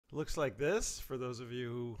looks like this for those of you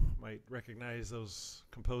who might recognize those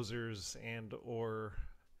composers and or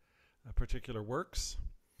particular works.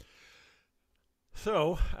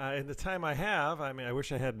 So, in the time I have, I mean, I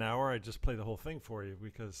wish I had an hour. I'd just play the whole thing for you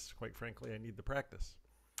because, quite frankly, I need the practice.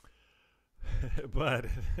 But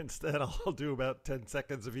instead, I'll do about 10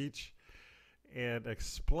 seconds of each and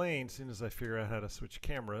explain as soon as I figure out how to switch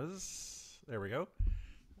cameras. There we go.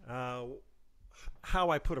 How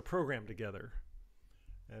I put a program together.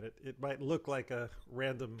 And it might look like a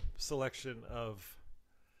random selection of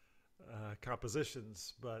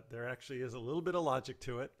compositions, but there actually is a little bit of logic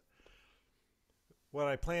to it. What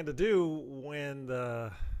I plan to do when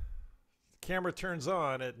the camera turns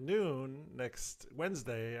on at noon next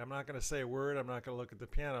Wednesday, I'm not going to say a word. I'm not going to look at the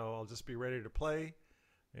piano. I'll just be ready to play.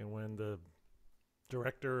 And when the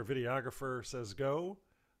director or videographer says go,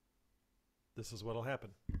 this is what will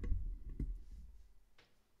happen.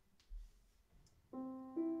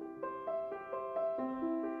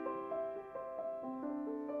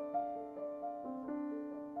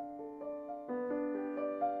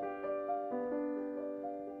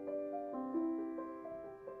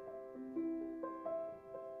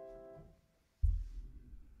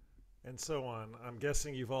 And so on. I'm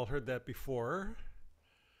guessing you've all heard that before.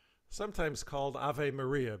 Sometimes called Ave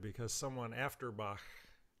Maria because someone after Bach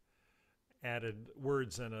added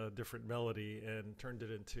words and a different melody and turned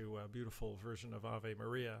it into a beautiful version of Ave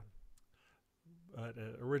Maria. But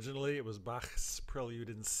originally it was Bach's Prelude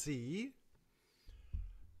in C.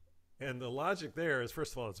 And the logic there is,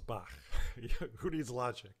 first of all, it's Bach. Who needs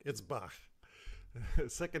logic? It's Bach.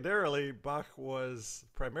 Secondarily, Bach was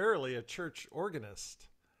primarily a church organist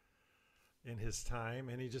in his time,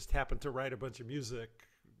 and he just happened to write a bunch of music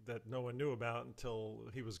that no one knew about until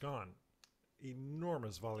he was gone.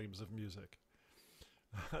 Enormous volumes of music.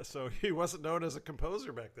 So he wasn't known as a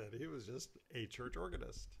composer back then. He was just a church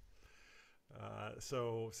organist.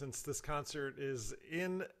 So since this concert is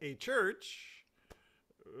in a church,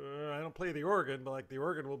 I don't play the organ, but like the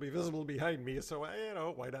organ will be visible behind me. So,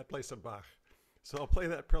 why not play some Bach? So I'll play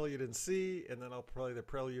that Prelude in C, and then I'll play the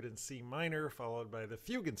Prelude in C minor, followed by the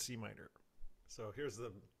Fugue in C minor. So here's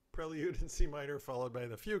the Prelude in C minor, followed by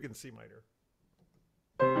the Fugue in C minor.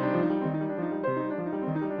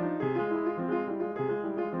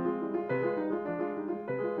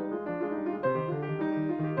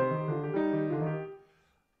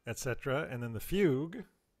 Etc. And then the Fugue.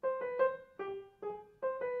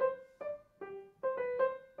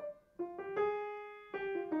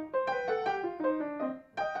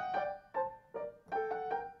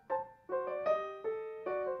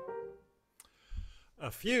 A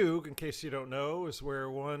fugue, in case you don't know, is where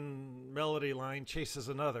one melody line chases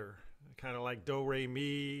another, kind of like do, re,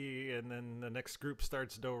 mi, and then the next group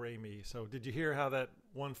starts do, re, mi. So did you hear how that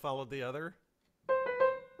one followed the other?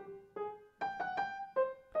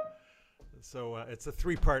 So it's a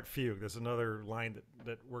three-part fugue. There's another line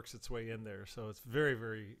that works its way in there. So it's very,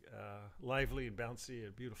 very lively and bouncy,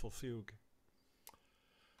 a beautiful fugue.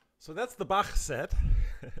 So that's the Bach set.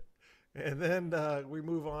 And then we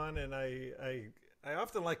move on, and I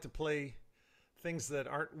often like to play things that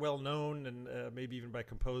aren't well known and maybe even by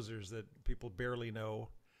composers that people barely know.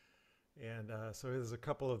 And so there's a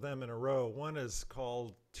couple of them in a row. One is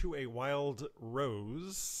called To a Wild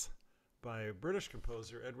Rose by a British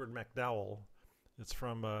composer, Edward MacDowell. It's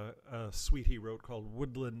from a suite he wrote called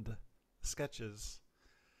Woodland Sketches.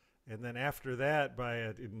 And then after that, by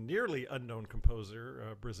a nearly unknown composer,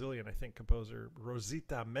 a Brazilian, I think, composer,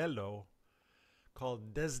 Rosita Mello,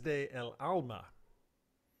 called Desde el Alma.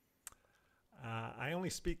 I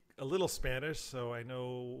only speak a little Spanish, so I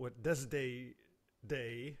know what desde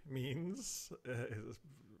de means,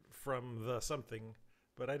 from the something,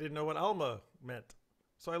 but I didn't know what alma meant.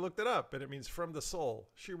 So I looked it up, and it means from the soul.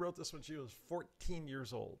 She wrote this when she was 14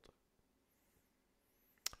 years old.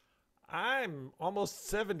 I'm almost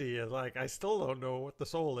 70, and like I still don't know what the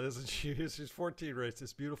soul is, and she's 14, writes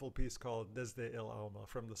this beautiful piece called Desde el Alma,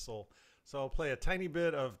 from the soul. So I'll play a tiny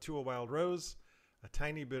bit of To a Wild Rose, a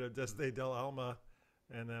tiny bit of Desde del Alma,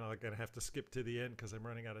 and then I'm going to have to skip to the end because I'm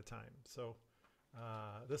running out of time. So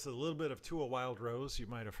this is a little bit of To a Wild Rose you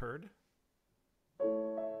might have heard.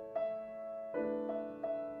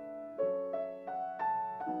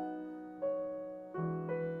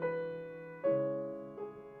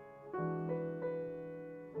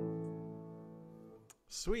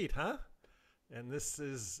 Sweet, huh? And this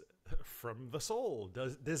is From the Soul,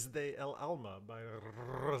 Desde el Alma by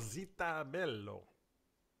Rosita Mello.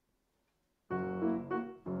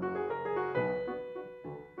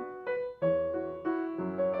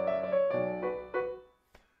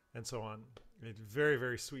 And so on. A very,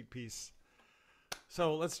 very sweet piece.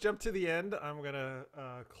 So let's jump to the end. I'm going to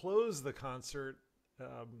close the concert.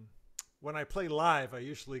 When I play live, I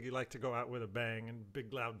usually like to go out with a bang and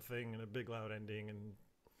big loud thing and a big loud ending. And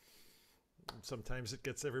sometimes it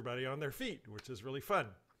gets everybody on their feet, which is really fun.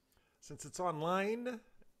 Since it's online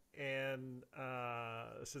and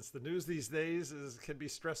since the news these days can be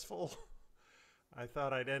stressful, I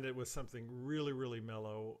thought I'd end it with something really, really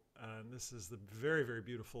mellow. And this is the very, very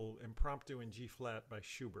beautiful Impromptu in G flat by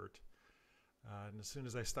Schubert. And as soon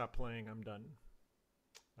as I stop playing, I'm done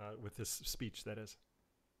with this speech, that is.